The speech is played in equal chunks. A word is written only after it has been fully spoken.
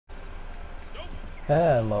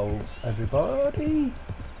Hello everybody,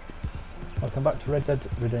 welcome back to Red Dead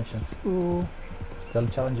Redemption 2 Daily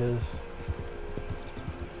Challenges.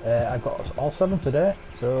 I've got all 7 today,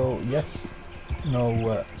 so yes,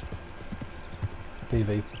 no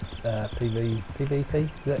PvP,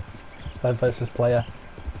 is it? Player versus player.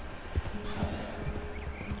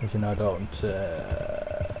 As you know, I don't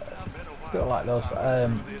like those.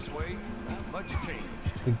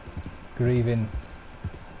 The grieving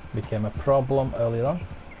became a problem earlier on.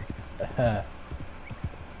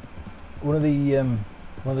 One of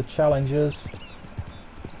the challenges.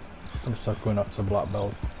 I'm just going up to black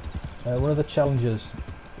belt. One of the challenges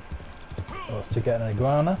was to get an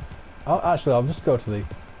iguana. I'll just go to the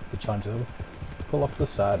challenges. Pull off the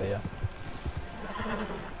side here.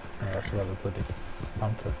 That's where the bloody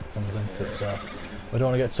panther comes into it, so we don't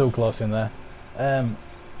want to get too close in there.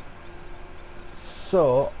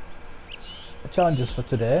 So the challenges for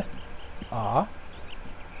today are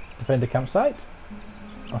defend a campsite.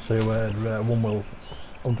 I'll show you where one will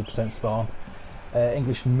 100% spawn.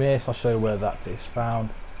 English mace, I'll show you where that is found.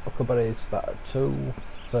 Huckleberries, that are 2.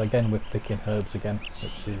 So again, we're picking herbs again,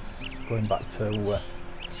 which is going back to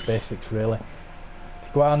basics really.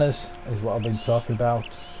 Iguanas is what I've been talking about.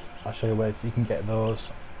 I'll show you where you can get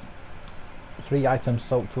those. 3 items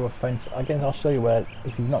soaked to a fence. Again, I'll show you where,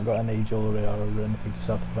 if you've not got any jewellery or anything to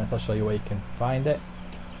sell to the fence, I'll show you where you can find it.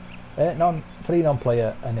 3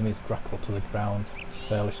 non-player enemies grappled to the ground.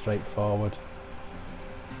 Fairly straightforward.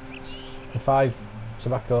 5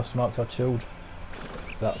 tobacco smoked or chewed.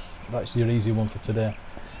 That's your easy one for today.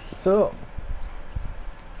 So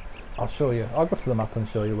I'll show you. I'll go to the map and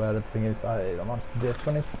show you where everything is. I'm on day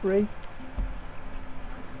 23.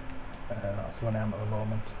 That's where I am at the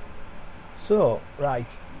moment. So right,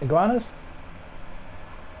 iguanas.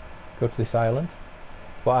 Go to this island.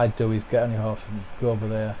 What I'd do is get on your horse and go over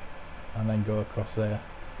there, and then go across there.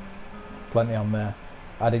 Plenty on there.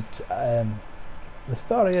 I did. The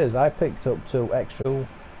story is I picked up 2 extra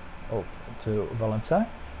up to Valentine.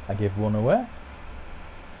 I gave 1 away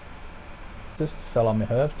just to sell on my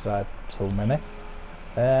herbs because I had too many.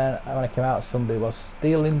 And when I came out, somebody was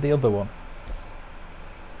stealing the other one.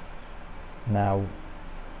 Now,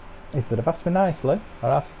 if they'd have asked me nicely,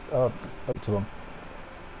 I'd up to them.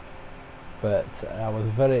 But I was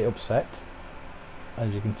very upset,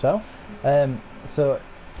 as you can tell. So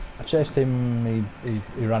I chased him,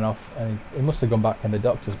 he ran off, and he must have gone back in the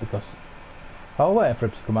doctors because I was waiting for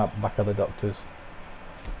him to come out back of the doctors.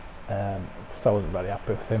 So I wasn't very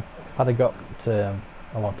happy with him. Had I got a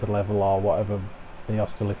wanted level or whatever, the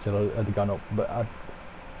hostility had gone up, but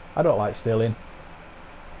I don't like stealing.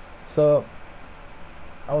 So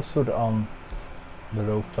I was stood on the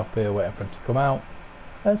rooftop here waiting for him to come out,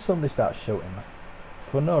 and somebody starts shooting me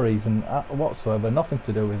for no reason whatsoever, nothing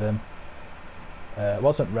to do with him. It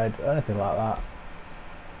wasn't red or anything like that,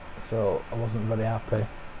 so I wasn't very happy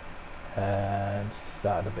and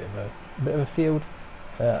started a bit of a feud.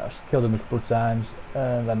 I killed him a couple of times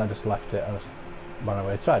and then I just left it and just ran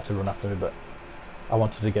away. He tried to run after me, but I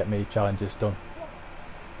wanted to get me challenges done,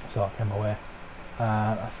 so I came away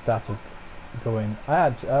and I started going.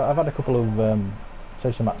 I've had a couple of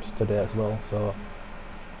treasure maps today as well. So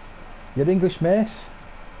your English mace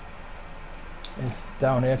is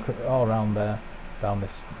down here, all around there, down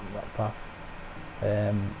this path.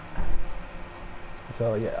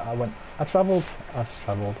 So yeah, I just travelled.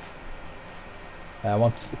 I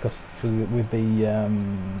wanted, because with the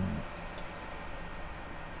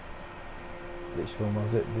which one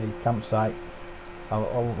was it? The campsite. I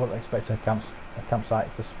wasn't expecting a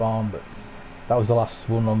campsite to spawn, but that was the last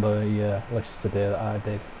one on the list today that I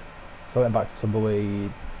did. So I went back to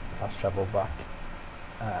Tumbleweed, fast travelled back,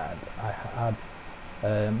 and I had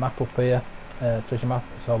a map up here, treasure map,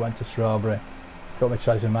 so I went to Strawberry, got my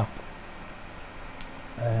treasure map.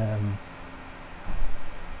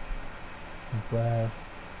 Where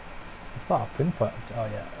it's not a pinpoint. Oh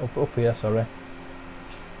yeah, up here, sorry.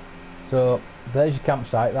 So there's your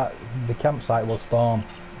campsite. The campsite will spawn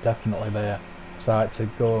definitely there. So I had to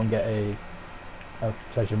go and get a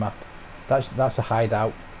treasure map. That's a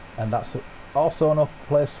hideout, and that's also another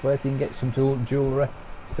place where you can get some jewellery.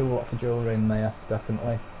 Still lots of jewellery in there,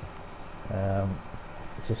 definitely.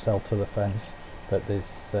 To sell to the friends. But there's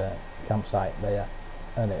campsite there,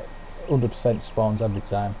 and it 100% spawns every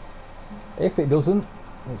time. If it doesn't,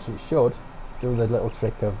 which it should, do the little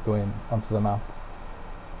trick of going onto the map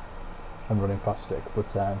and running past it a couple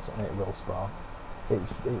of times, and it will spawn. It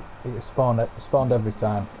spawned every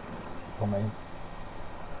time for me.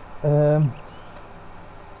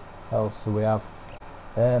 What else do we have?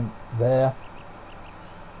 There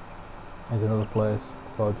is another place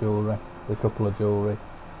for jewellery. There's a couple of jewellery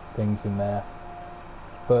things in there.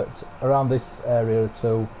 But around this area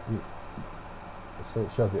too, so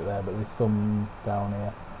it shows it there, but there's some down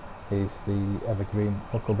here. Is the evergreen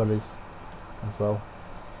huckleberries as well.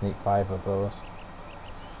 You need 5 of those.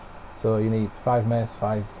 So you need 5 mace,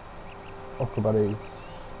 5 huckleberries.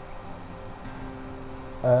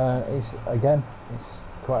 It's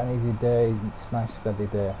quite an easy day. It's a nice steady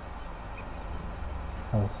day.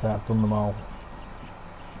 As I say, I've done them all.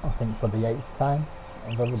 I think for the 8th time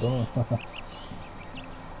I've ever done them.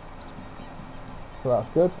 So that's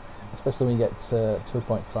good, especially when you get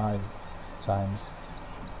 2.5 times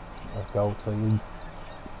of gold to use.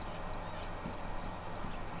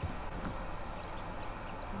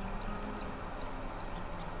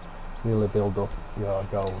 Really build up your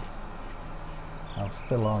gold. I'm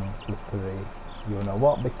still on slippery, you know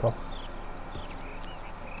what, because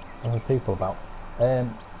there are people about.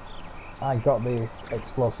 I got the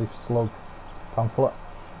explosive slug pamphlet.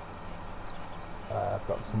 I've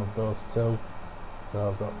got some of those too. So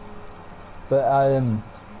I've got, but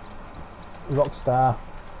Rockstar,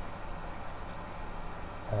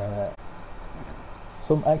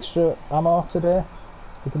 some extra ammo today.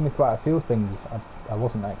 They gave me quite a few things. I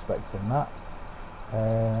wasn't expecting that. I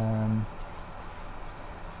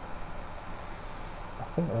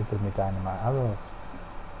think they gave me dynamite arrows.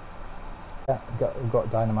 Yeah, we've got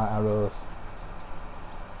dynamite arrows,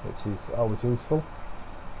 which is always useful.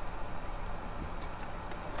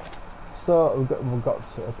 So we've got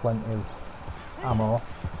plenty of ammo.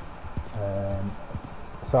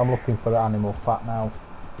 So I'm looking for animal fat now,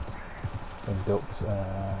 in ducks,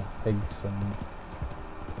 pigs and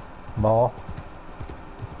more.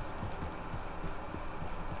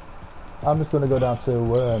 I'm just going to go down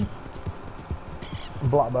to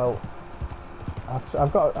black belt.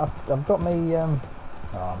 I've got me. Oh,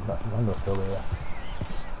 I'm going to fill here.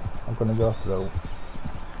 I'm going to go through,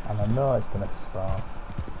 and I know it's going to spawn.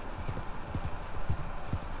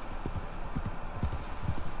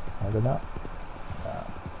 Maybe not. No.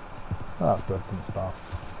 Oh, that's good, didn't spawn.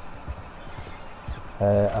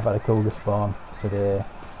 I've had a cougar spawn today.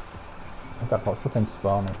 I've got lots of things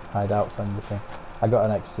spawning, hideouts and everything. I got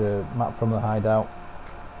an extra map from the hideout.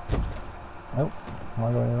 Oh, am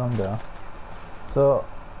I going wrong there? So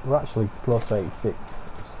we're actually close to 86.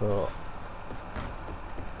 So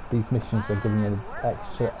these missions are giving you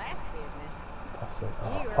extra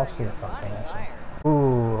posse assassination.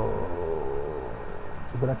 Ooh.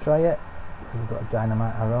 You gonna try it? Because we've got a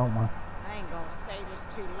dynamite arrow, haven't we? I ain't gonna say this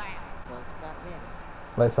too loud. Bugs got rid of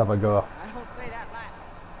it. Let's have a go. I don't say that loud.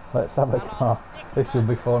 Let's have a go. This should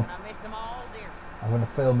be fun. I miss them all dear. I'm gonna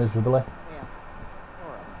fail miserably. Yeah, 4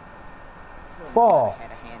 of them. 4.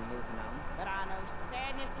 Had a hand moving on, but I know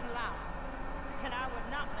sadness and loss, and I would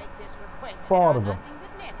not make this request. 4 of them. Nothing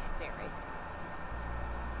but necessary.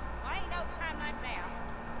 I ain't no time like now.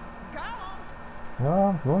 Go on.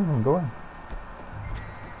 No, I'm going.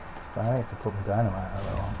 I need to put my dynamite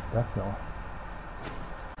arrow on, definitely.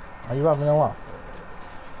 Are you having a laugh?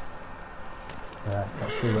 Yeah,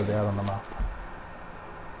 let's see where they are on the map.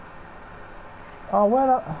 Oh, where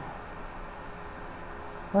are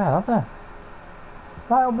they? Right up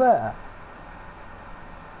there.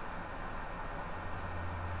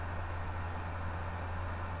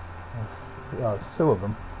 There's 2 of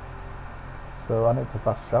them. So I need to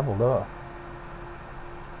fast travel though.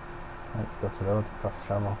 I need to go to the road to fast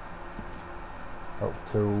travel. Up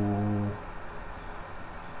to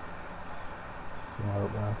somewhere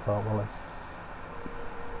up there in Fort Willis.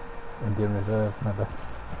 Indian Reserve, maybe.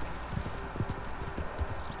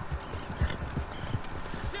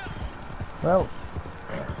 Well,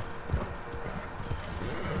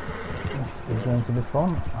 this is going to be fun.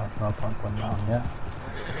 I've no point putting that on yet.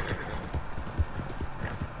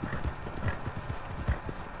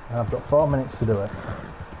 And I've got 4 minutes to do it.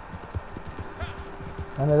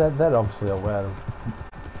 And they're obviously aware of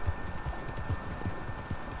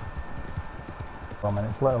 4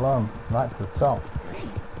 minutes, let alone right to the top.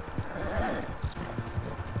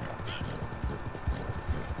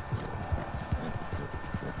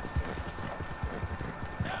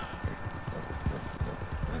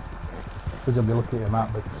 Because you'll be looking at your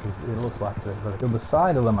map because it looks like the other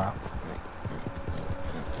side of the map.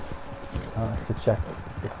 I have to check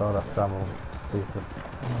before I travel to see if it...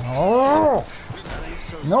 Oh!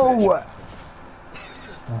 No! I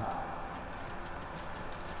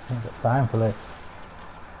haven't got time for this.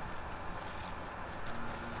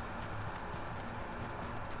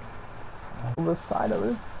 Other side of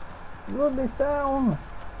it. Run this down!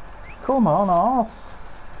 Come on, horse!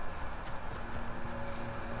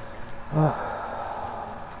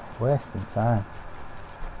 Wasting time.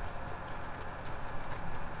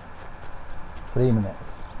 3 minutes.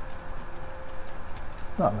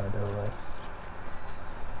 Not gonna do this.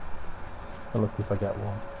 I'll look if I get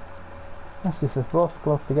one. Actually, if they're both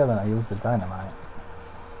close together and I use the dynamite.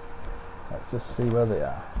 Let's just see where they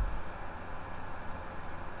are.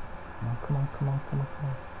 Oh, come on, come on, come on, come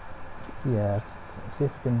on. Yeah, let's see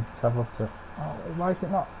if we can travel up to... Oh, why is it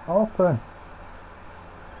not open?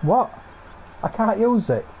 What? I can't use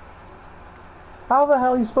it. How the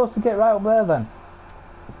hell are you supposed to get right up there then?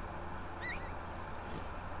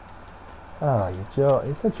 Oh, you joke.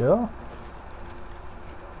 It's a joke.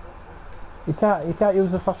 You can't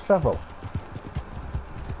use the fast travel.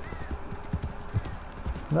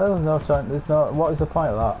 No, there's no time. There's no. What is the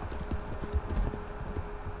point of that?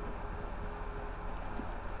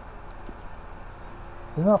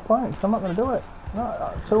 There's no point. 'Cause I'm not going to do it.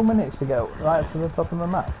 No, 2 minutes to get right up to the top of the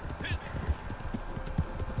map.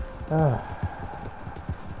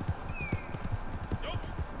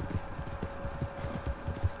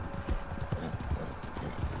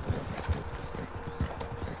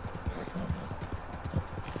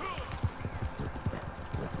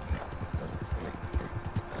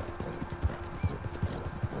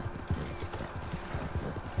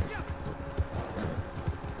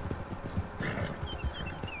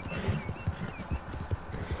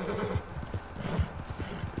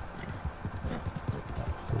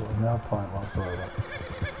 No point whatsoever.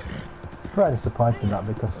 Quite disappointing that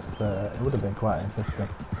because it would have been quite interesting.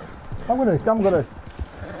 I'm gonna.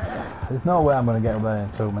 There's no way I'm gonna get up there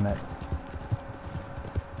in 2 minutes.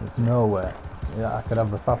 There's no way. Yeah, I could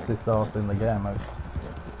have the fastest horse in the game.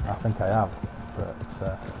 I think I have, but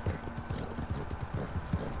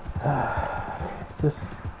just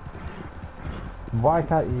why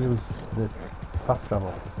can't you use the fast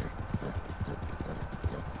travel?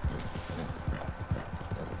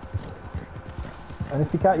 And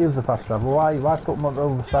if you can't use the fast travel, why put them on the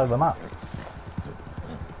other side of the map?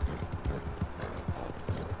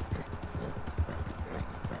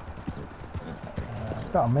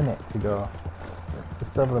 I've got a minute to go.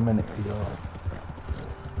 Just over a minute to go.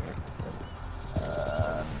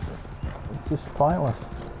 It's just pointless.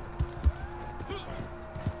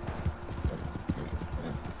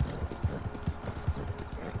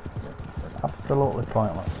 Absolutely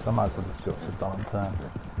pointless. I might as well just go to Valentine.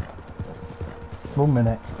 1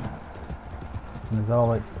 minute. And there's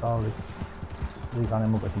all these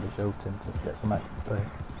animals I can be shooting to get some XP.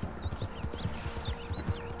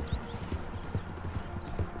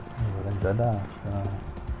 Oh, they're dead eye.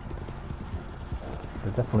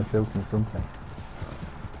 They're definitely shooting something.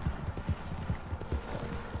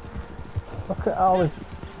 Look at all this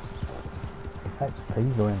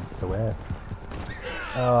XP going to waste.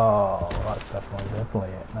 Oh, that's definitely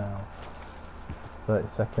it now. 30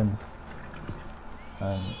 seconds.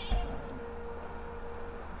 And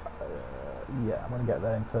yeah, I'm gonna get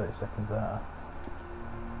there in 30 seconds.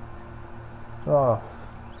 Oh,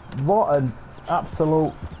 what an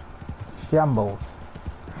absolute shambles,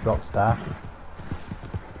 Rockstar.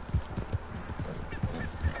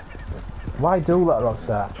 Why do that,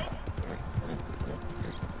 Rockstar?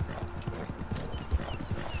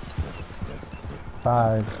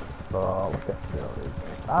 Five, four, look at those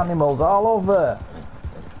animals all over.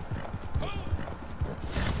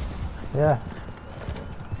 Yeah.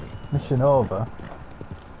 Mission over.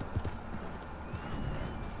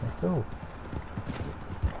 Let's go.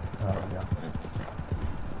 Oh yeah.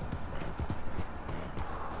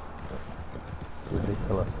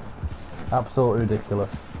 Ridiculous. Absolutely ridiculous.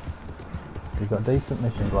 You've got decent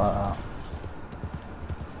missions like that.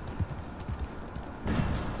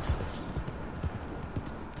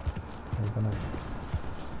 You're gonna...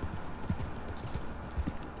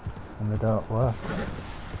 And they don't work. Yeah.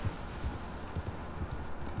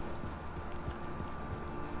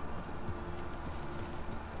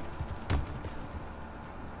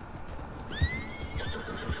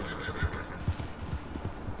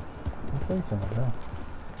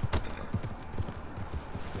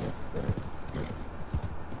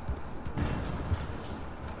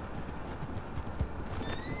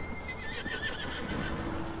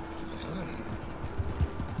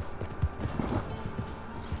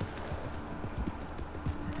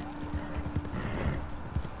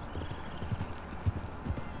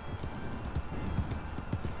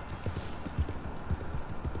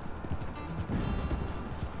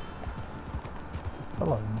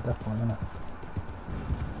 Hello, definitely in it.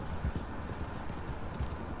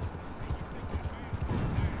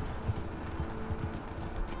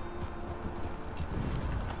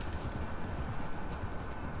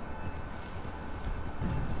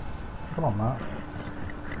 Come on, Matt.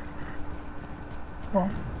 Come on.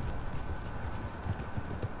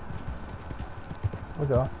 we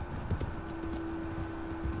go.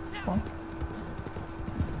 Come on.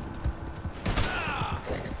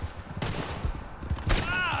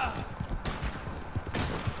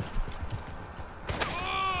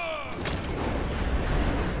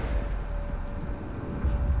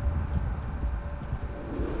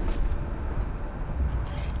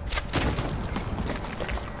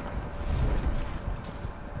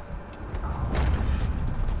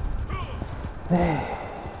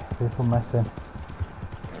 People messing.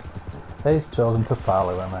 He's chosen to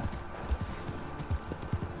parley with me.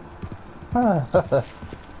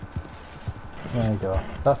 There you go.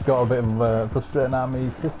 That's got a bit of frustrating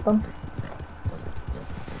army system.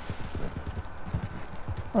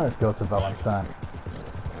 Let's go to Valentine.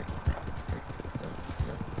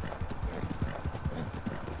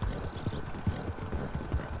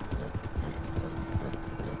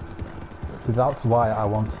 See, that's why I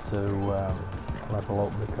wanted to level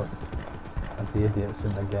up, because of the idiots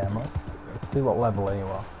in the game. Let's see what level he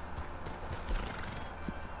was.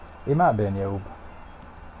 He might be a noob.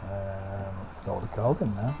 That's what we called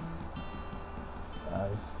him now.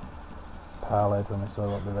 He's parlayed when we saw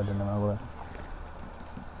what they read in him over.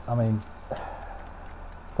 I mean,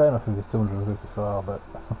 fair enough if he's 254, but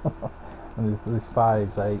there's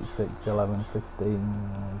 5, 8, 6, 11,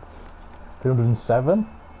 15, 307,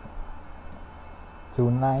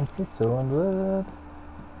 290, 200,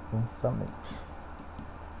 something.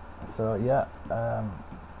 So yeah,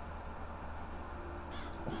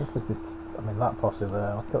 just look at this. I mean, that posse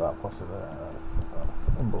there. Look at that posse there.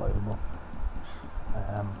 That's unbelievable.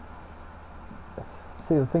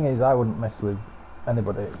 See, the thing is, I wouldn't mess with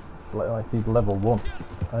anybody like he's level 1,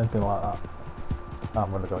 anything like that.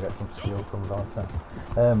 I'm gonna go get some steel from Valentine.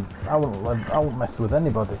 I wouldn't mess with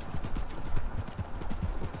anybody.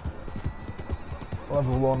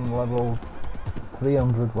 Level 1, level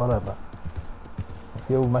 300, whatever. If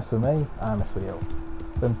you mess with me, I mess with you.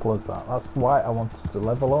 Simple as that. That's why I wanted to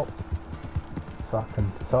level up, so I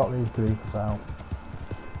can sort these griefs out.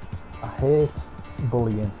 I hate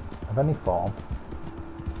bullying of any form.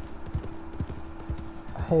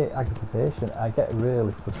 I hate aggravation. I get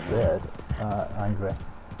really frustrated, angry.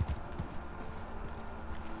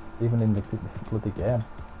 Even in this bloody game.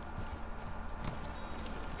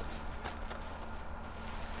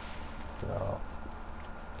 So,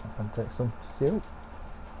 I can take some steel.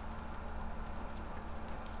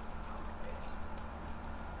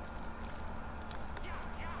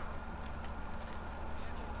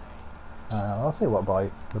 I'll see what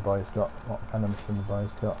the boy's got, what kind of mission the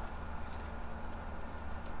boy's got.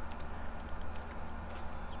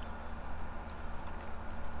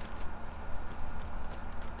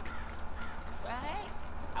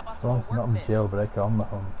 As long as it's not a jailbreak on the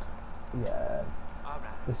hunt. Yeah.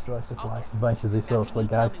 Destroy supplies. A bunch of these social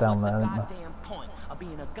guys down there, isn't there?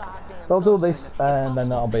 So I'll do this, and then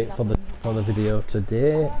that'll be it for the video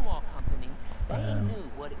today.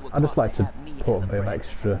 I just like to put a bit of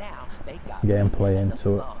extra gameplay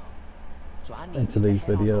into these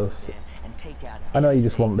videos. I know you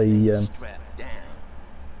just want the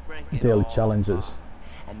daily challenges.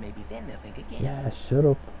 Yeah, shut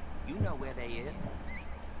up. You know where they is.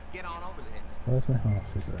 Get on over there. Where's my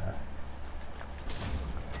horses there?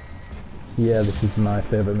 Yeah, this is my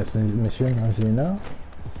favourite mission, as you know.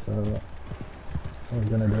 So we're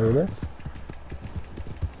gonna do this.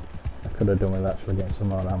 I could have done with actually getting some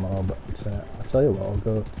more ammo, but I'll tell you what, I'll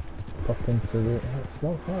go pop into the...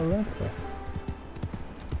 What's that red for?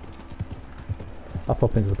 I'll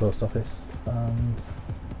pop into the post office and...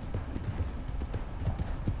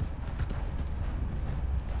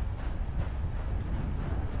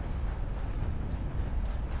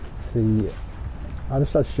 see, I'll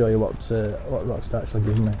just have to show you what Rockstar actually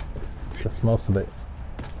gives me, because most of it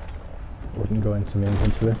wouldn't go into my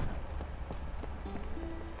inventory.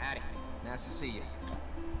 Howdy, nice to see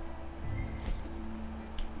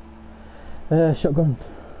you. Shotgun,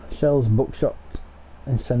 shells, buckshot,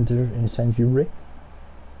 incendiary.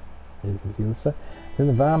 Is the other side. Then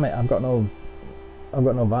the varmint. I've got no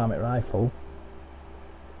varmint rifle.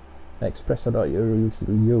 Express I don't use.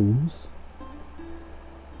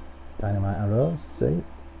 Dynamite arrows, see?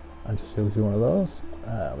 I just used one of those.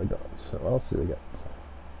 We got, so what else did we get?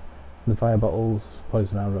 The fire bottles,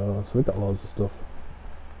 poison arrows, we got loads of stuff.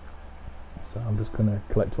 So I'm just gonna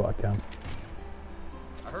collect what I can.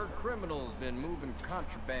 I heard criminals been moving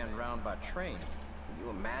contraband around by train. Can you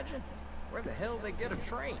imagine? Where the hell they get a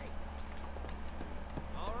train?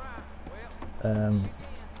 Alright, well,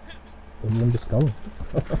 I'm just gone.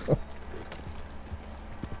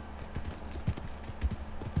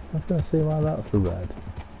 I was going to see why that's red.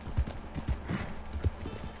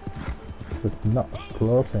 But not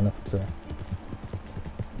close enough to...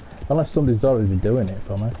 Unless somebody's already doing it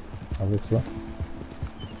for me, obviously.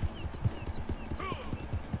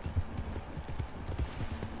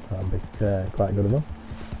 That'd be quite good of them.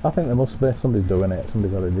 I think there must be. Somebody's doing it.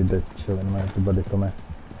 Somebody's already chilling around everybody for me.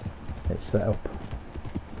 It's set up.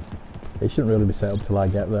 It shouldn't really be set up till I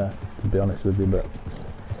get there, to be honest with you, but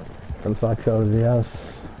it looks like it already has.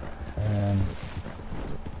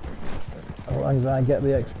 As long as I get the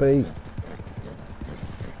XP,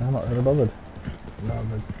 I'm not really bothered.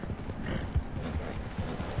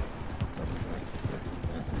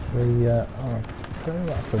 Oh, tell me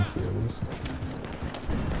what I could use.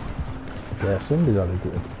 Yeah, somebody's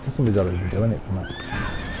already doing it for me.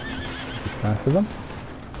 Nice of them.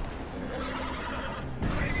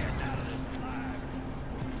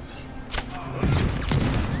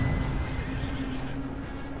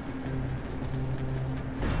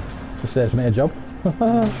 It saves me a job.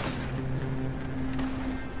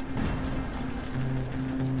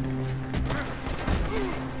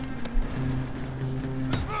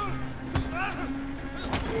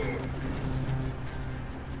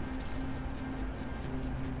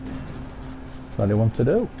 What do you want to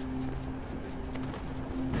do?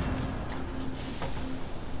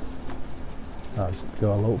 I'll just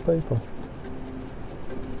go loot people.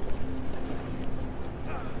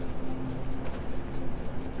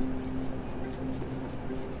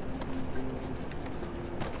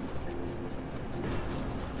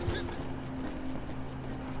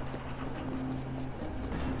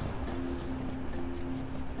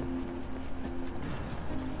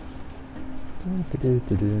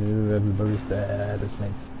 Everybody's there. Just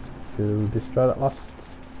need to destroy that last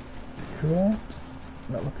crate.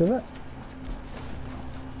 Not look at it.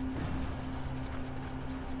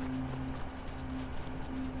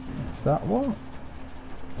 It's that one.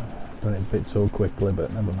 Done it a bit so quickly,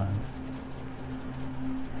 but never mind.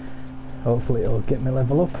 Hopefully it'll get me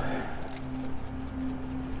level up.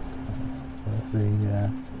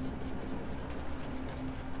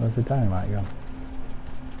 Where's the dynamite gone?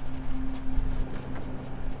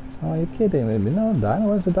 Oh, you're kidding me? No dynamite.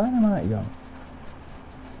 Where's the dynamite gone?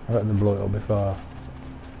 I bet they blew it up before.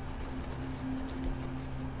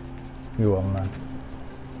 Go on, man.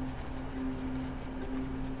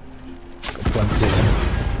 Got 20 of them.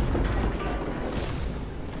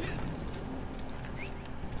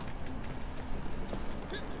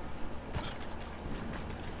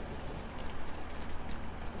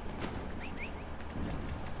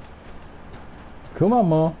 Come on,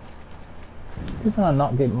 Mo. Did I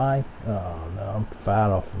not get my... Oh no, I'm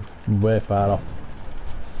far off. Way far off.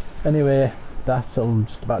 Anyway, that'll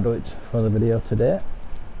just about do it for the video today.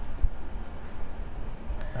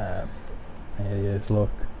 Here he is, look.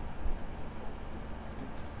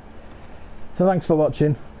 So thanks for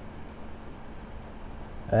watching.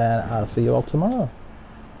 And I'll see you all tomorrow.